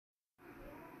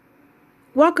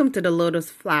Welcome to the Lotus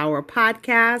Flower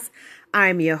Podcast.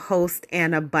 I'm your host,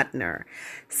 Anna Butner.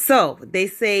 So, they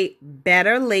say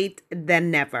better late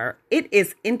than never. It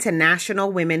is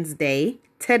International Women's Day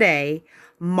today,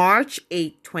 March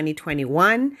 8,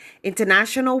 2021.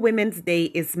 International Women's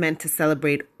Day is meant to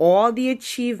celebrate all the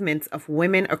achievements of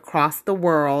women across the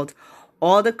world,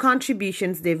 all the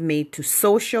contributions they've made to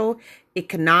social,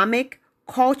 economic,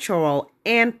 cultural,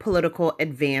 and political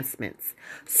advancements.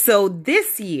 So,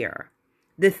 this year,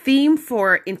 the theme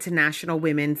for International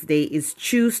Women's Day is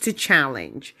Choose to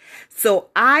Challenge. So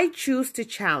I choose to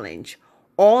challenge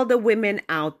all the women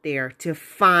out there to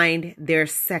find their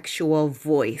sexual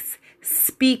voice.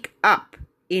 Speak up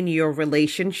in your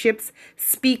relationships.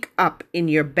 Speak up in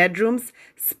your bedrooms.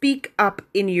 Speak up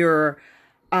in your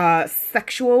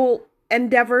sexual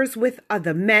endeavors with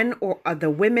other men or other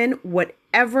women.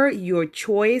 Whatever your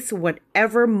choice,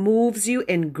 whatever moves you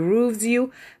and grooves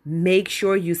you, make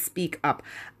sure you speak up.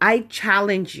 I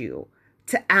challenge you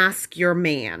to ask your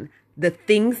man the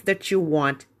things that you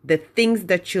want, the things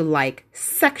that you like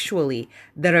sexually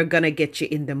that are going to get you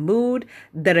in the mood,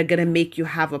 that are going to make you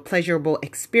have a pleasurable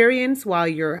experience while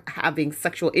you're having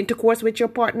sexual intercourse with your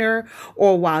partner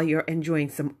or while you're enjoying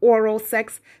some oral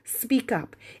sex. Speak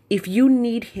up. If you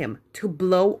need him to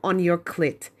blow on your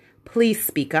clit, please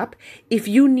speak up. If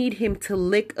you need him to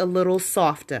lick a little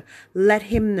softer, let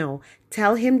him know.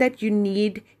 Tell him that you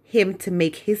need him to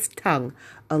make his tongue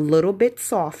a little bit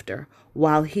softer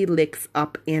while he licks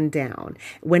up and down.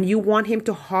 When you want him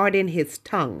to harden his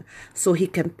tongue so he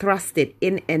can thrust it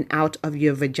in and out of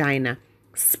your vagina,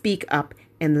 speak up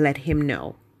and let him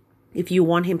know. If you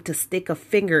want him to stick a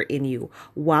finger in you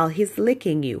while he's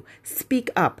licking you, speak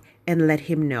up and let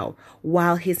him know.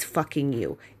 While he's fucking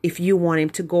you, if you want him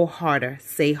to go harder,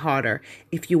 say harder.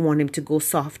 If you want him to go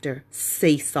softer,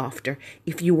 say softer.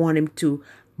 If you want him to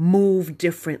move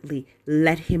differently,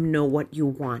 let him know what you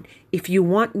want. If you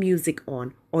want music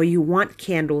on or you want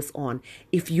candles on,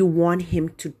 if you want him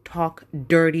to talk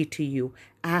dirty to you,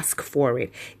 ask for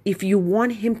it. If you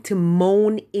want him to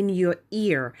moan in your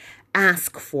ear,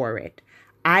 ask for it.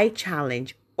 I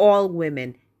challenge all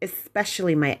women,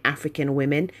 especially my African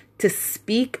women, to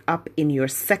speak up in your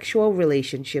sexual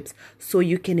relationships so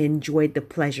you can enjoy the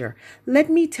pleasure. Let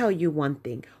me tell you one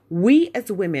thing. We as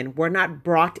women were not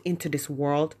brought into this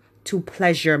world to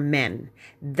pleasure men.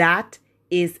 That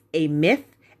is a myth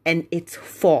and it's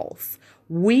false.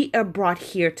 We are brought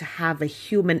here to have a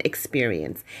human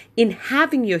experience. In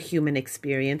having your human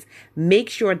experience, make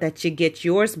sure that you get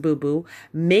yours, boo-boo.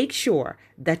 Make sure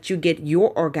that you get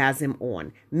your orgasm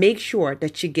on. Make sure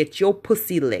that you get your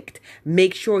pussy licked.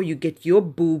 Make sure you get your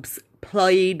boobs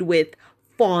played with,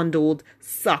 fondled,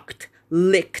 sucked,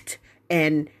 licked,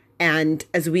 and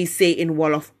as we say in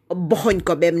Wolof,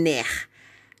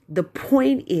 the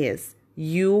point is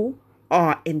you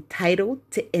are entitled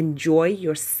to enjoy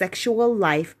your sexual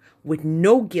life with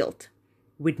no guilt,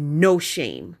 with no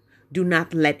shame. Do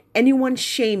not let anyone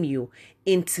shame you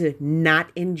into not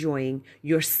enjoying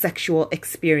your sexual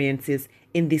experiences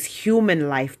in this human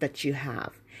life that you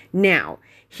have. Now,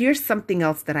 here's something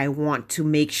else that I want to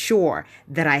make sure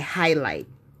that I highlight.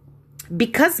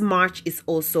 Because March is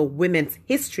also Women's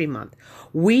History Month,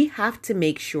 we have to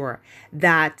make sure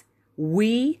that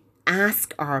we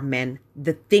ask our men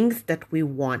the things that we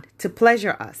want to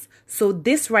pleasure us. So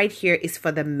this right here is for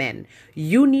the men.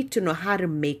 You need to know how to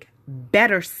make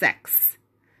better sex.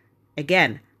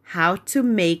 Again, how to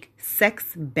make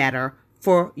sex better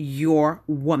for your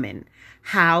woman.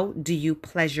 How do you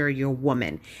pleasure your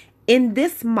woman? In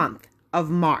this month of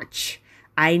March,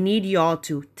 I need y'all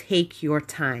to take your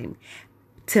time.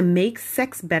 To make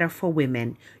sex better for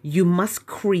women, you must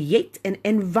create an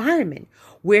environment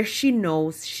where she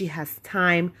knows she has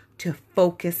time to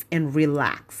focus and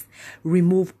relax.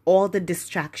 Remove all the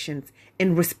distractions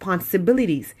and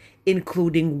responsibilities,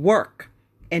 including work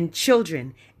and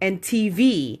children and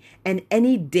TV and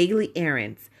any daily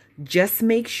errands. Just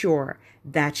make sure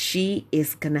that she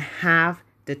is going to have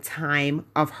the time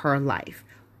of her life.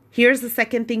 Here's the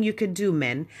second thing you could do,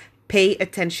 men. Pay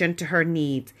attention to her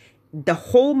needs. The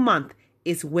whole month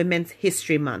is Women's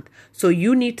History Month. So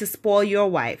you need to spoil your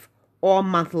wife all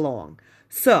month long.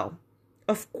 So,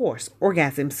 of course,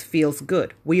 orgasms feels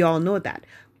good. We all know that.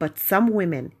 But some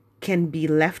women can be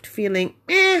left feeling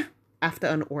after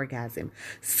an orgasm.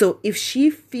 So if she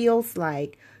feels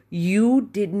like you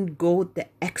didn't go the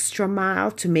extra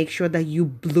mile to make sure that you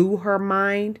blew her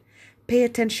mind, pay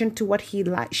attention to what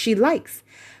she likes.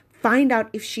 Find out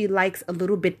if she likes a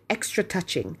little bit extra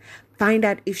touching. Find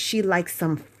out if she likes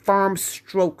some firm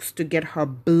strokes to get her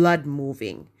blood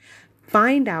moving.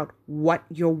 Find out what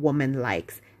your woman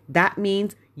likes. That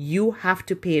means you have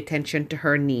to pay attention to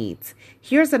her needs.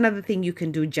 Here's another thing you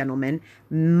can do, gentlemen.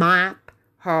 Map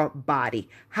her body.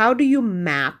 How do you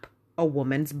map a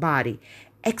woman's body?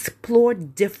 Explore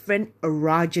different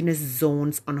erogenous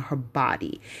zones on her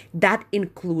body. That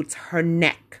includes her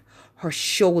neck, her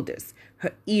shoulders,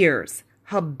 her ears,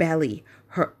 her belly,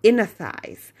 her inner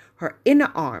thighs, her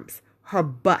inner arms, her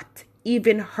butt,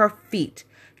 even her feet.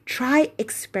 Try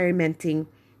experimenting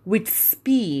with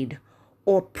speed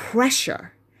or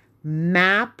pressure.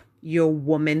 Map your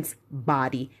woman's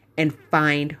body and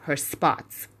find her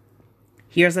spots.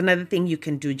 Here's another thing you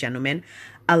can do, gentlemen.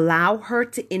 Allow her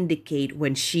to indicate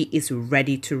when she is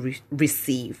ready to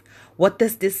receive. What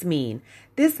does this mean?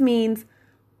 This means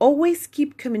always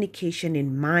keep communication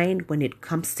in mind when it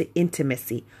comes to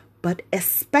intimacy, but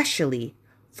especially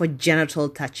for genital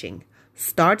touching.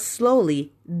 Start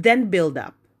slowly, then build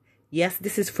up. Yes,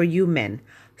 this is for you men.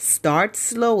 Start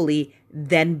slowly,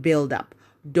 then build up.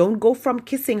 Don't go from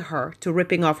kissing her to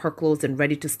ripping off her clothes and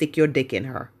ready to stick your dick in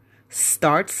her.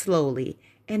 Start slowly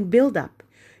and build up.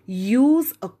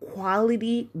 Use a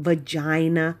quality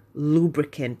vagina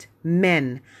lubricant.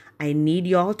 Men, I need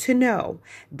y'all to know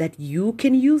that you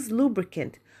can use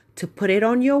lubricant to put it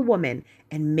on your woman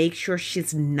and make sure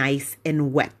she's nice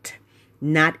and wet.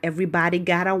 Not everybody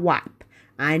got a WAP.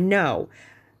 I know.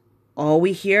 All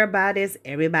we hear about is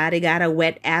everybody got a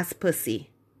wet ass pussy.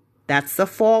 That's a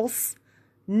false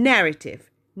narrative.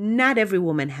 Not every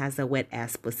woman has a wet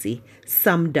ass pussy.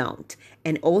 Some don't.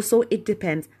 And also it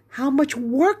depends how much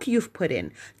work you've put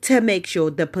in to make sure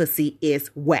the pussy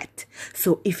is wet.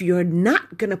 So if you're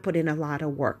not going to put in a lot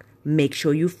of work, make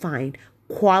sure you find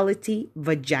quality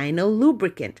vaginal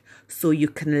lubricant so you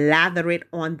can lather it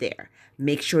on there.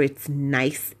 Make sure it's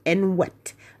nice and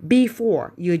wet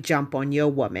before you jump on your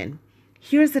woman.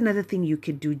 Here's another thing you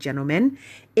could do, gentlemen.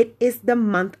 It is the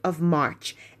month of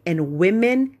March, and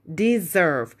women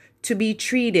deserve to be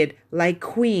treated like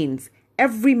queens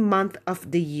every month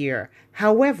of the year.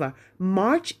 However,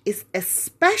 March is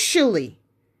especially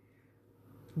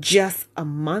just a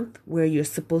month where you're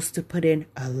supposed to put in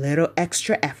a little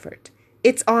extra effort.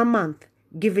 It's our month.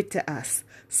 Give it to us.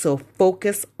 So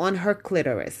focus on her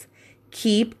clitoris.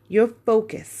 Keep your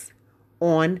focus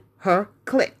on her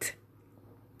clit.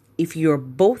 If you're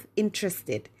both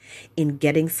interested in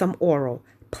getting some oral,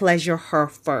 pleasure her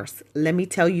first. Let me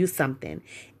tell you something.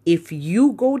 If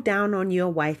you go down on your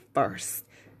wife first,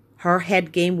 her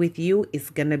head game with you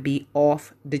is going to be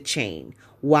off the chain.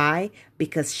 Why?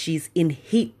 Because she's in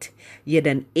heat. You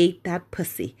done ate that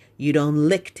pussy. You done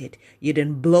licked it. You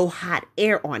done blow hot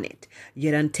air on it.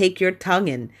 You done take your tongue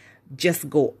and just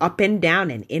go up and down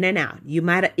and in and out. You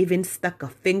might have even stuck a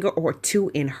finger or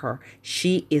two in her.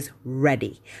 She is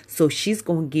ready. So she's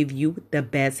going to give you the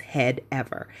best head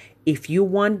ever. If you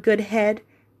want good head,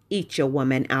 eat your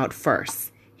woman out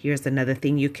first. Here's another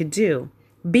thing you could do.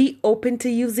 Be open to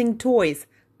using toys.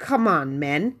 Come on,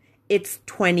 men. It's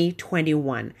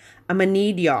 2021. I'm going to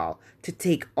need y'all to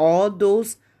take all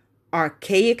those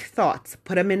archaic thoughts,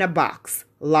 put them in a box,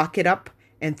 lock it up,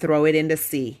 and throw it in the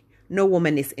sea. No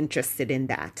woman is interested in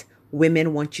that.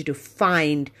 Women want you to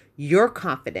find your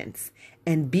confidence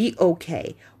and be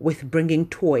okay with bringing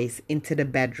toys into the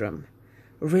bedroom.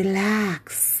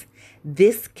 Relax.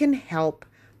 This can help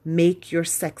make your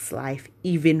sex life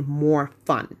even more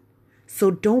fun.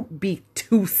 So don't be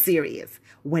too serious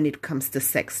when it comes to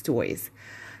sex toys.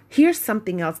 Here's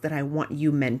something else that I want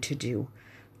you men to do.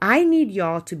 I need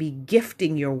y'all to be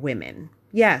gifting your women.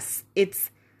 Yes, it's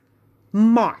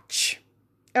March.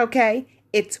 Okay?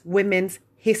 It's Women's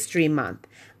History Month.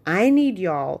 I need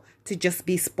y'all to just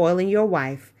be spoiling your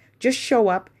wife. Just show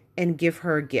up and give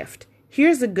her a gift.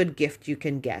 Here's a good gift you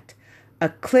can get. A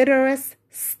clitoris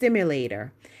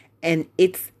stimulator. And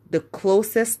it's the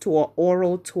closest to an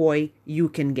oral toy you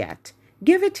can get.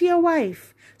 Give it to your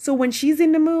wife. So when she's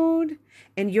in the mood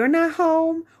and you're not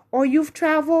home or you've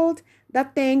traveled,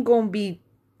 that thing gonna be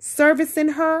servicing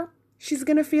her. She's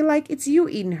gonna feel like it's you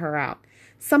eating her out.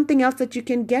 Something else that you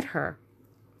can get her.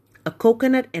 A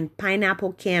coconut and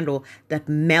pineapple candle that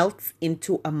melts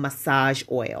into a massage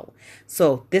oil.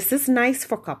 So this is nice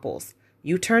for couples.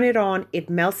 You turn it on, it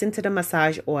melts into the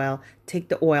massage oil. Take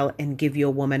the oil and give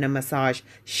your woman a massage.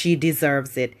 She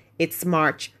deserves it. It's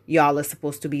March. Y'all are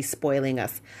supposed to be spoiling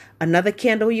us. Another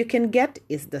candle you can get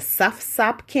is the Saf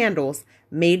Sap candles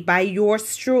made by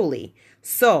yours truly.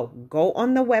 So go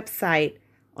on the website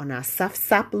on our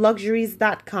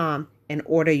safsapluxuries.com and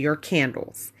order your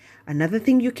candles. Another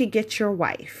thing you could get your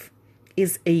wife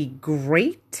is a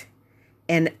great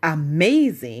and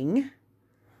amazing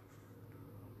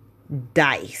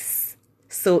dice.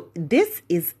 So this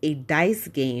is a dice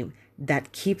game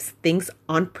that keeps things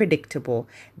unpredictable.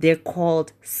 They're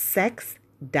called sex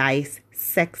dice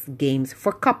sex games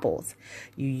for couples.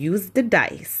 You use the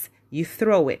dice, you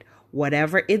throw it,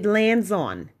 whatever it lands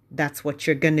on, that's what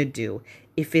you're going to do.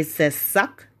 If it says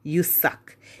suck, you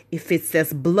suck. If it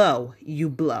says blow, you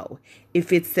blow.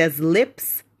 If it says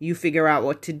lips, you figure out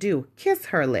what to do. Kiss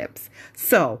her lips.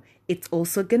 So it's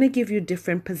also going to give you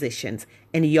different positions,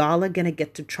 and y'all are going to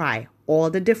get to try all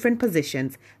the different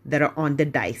positions that are on the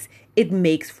dice. It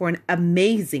makes for an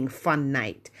amazing fun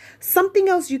night. Something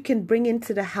else you can bring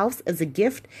into the house as a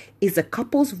gift is a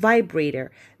couple's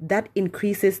vibrator that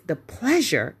increases the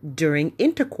pleasure during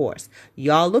intercourse.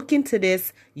 Y'all look into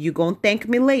this. You gonna thank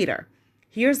me later.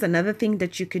 Here's another thing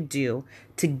that you could do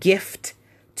to gift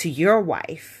to your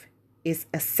wife is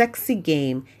a sexy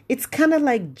game. It's kind of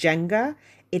like Jenga.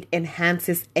 It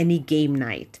enhances any game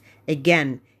night.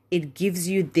 Again, it gives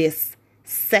you this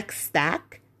sex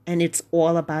stack, and it's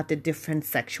all about the different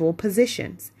sexual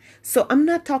positions. So I'm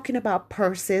not talking about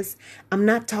purses. I'm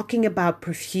not talking about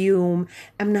perfume.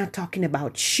 I'm not talking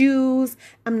about shoes.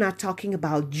 I'm not talking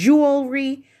about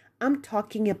jewelry. I'm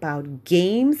talking about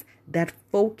games that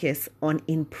focus on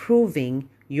improving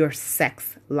your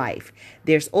sex life.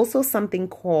 There's also something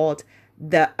called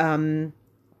the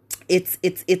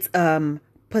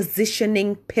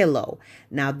positioning pillow.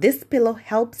 Now, this pillow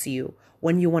helps you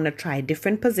when you want to try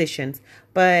different positions,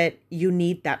 but you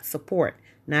need that support.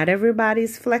 Not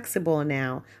everybody's flexible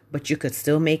now, but you could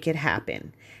still make it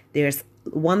happen. There's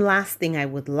one last thing I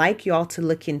would like y'all to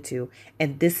look into,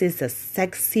 and this is a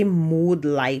sexy mood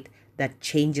light that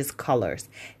changes colors.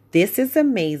 This is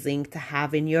amazing to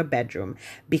have in your bedroom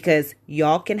because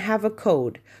y'all can have a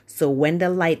code. So when the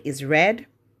light is red,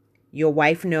 your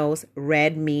wife knows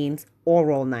red means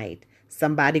oral night.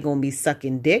 Somebody gonna be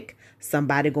sucking dick.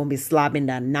 Somebody gonna be slobbing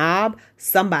the knob.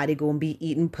 Somebody gonna be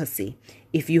eating pussy.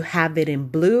 If you have it in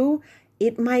blue,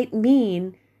 it might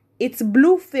mean it's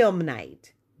blue film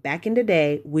night. Back in the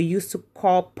day, we used to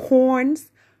call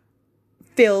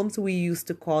films, we used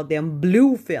to call them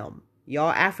blue film.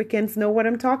 Y'all Africans know what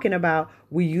I'm talking about.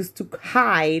 We used to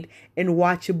hide and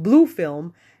watch a blue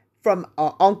film from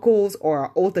our uncles or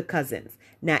our older cousins.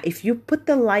 Now, if you put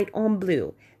the light on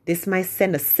blue, this might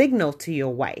send a signal to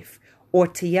your wife or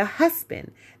to your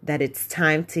husband that it's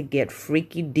time to get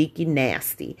freaky deaky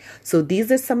nasty. So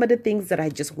these are some of the things that I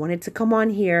just wanted to come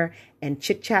on here and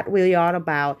chit chat with y'all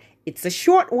about. It's a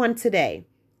short one today,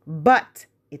 but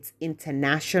it's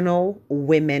International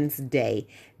Women's Day.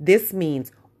 This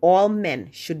means all men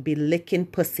should be licking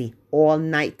pussy all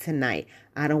night tonight.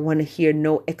 I don't want to hear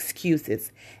no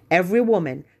excuses. Every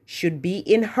woman should be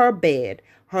in her bed,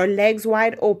 her legs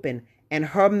wide open, and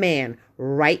her man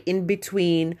right in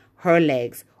between her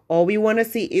legs. All we want to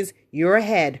see is your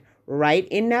head right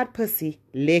in that pussy,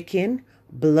 licking,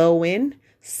 blowing,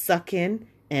 sucking,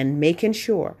 and making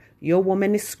sure your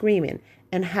woman is screaming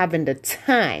and having the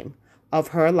time of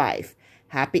her life.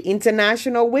 Happy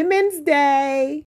International Women's Day!